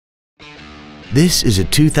This is a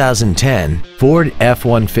 2010 Ford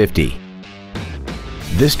F-150.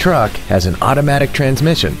 This truck has an automatic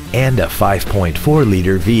transmission and a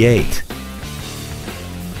 5.4-liter V8.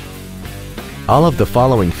 All of the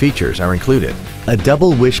following features are included: a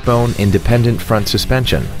double wishbone independent front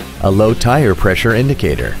suspension, a low tire pressure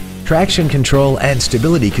indicator, traction control and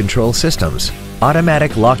stability control systems,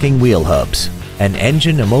 automatic locking wheel hubs, an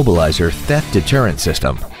engine immobilizer theft deterrent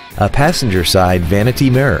system, a passenger side vanity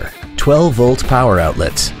mirror, 12-volt power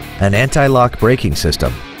outlets, an anti-lock braking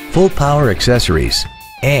system, full power accessories,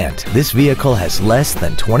 and this vehicle has less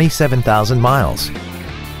than 27,000 miles.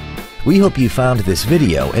 We hope you found this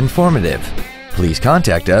video informative. Please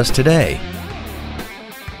contact us today.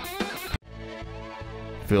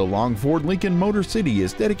 Phil Long Ford Lincoln Motor City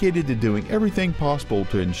is dedicated to doing everything possible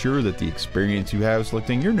to ensure that the experience you have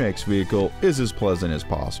selecting your next vehicle is as pleasant as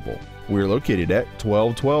possible. We're located at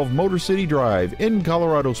 1212 Motor City Drive in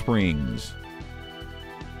Colorado Springs.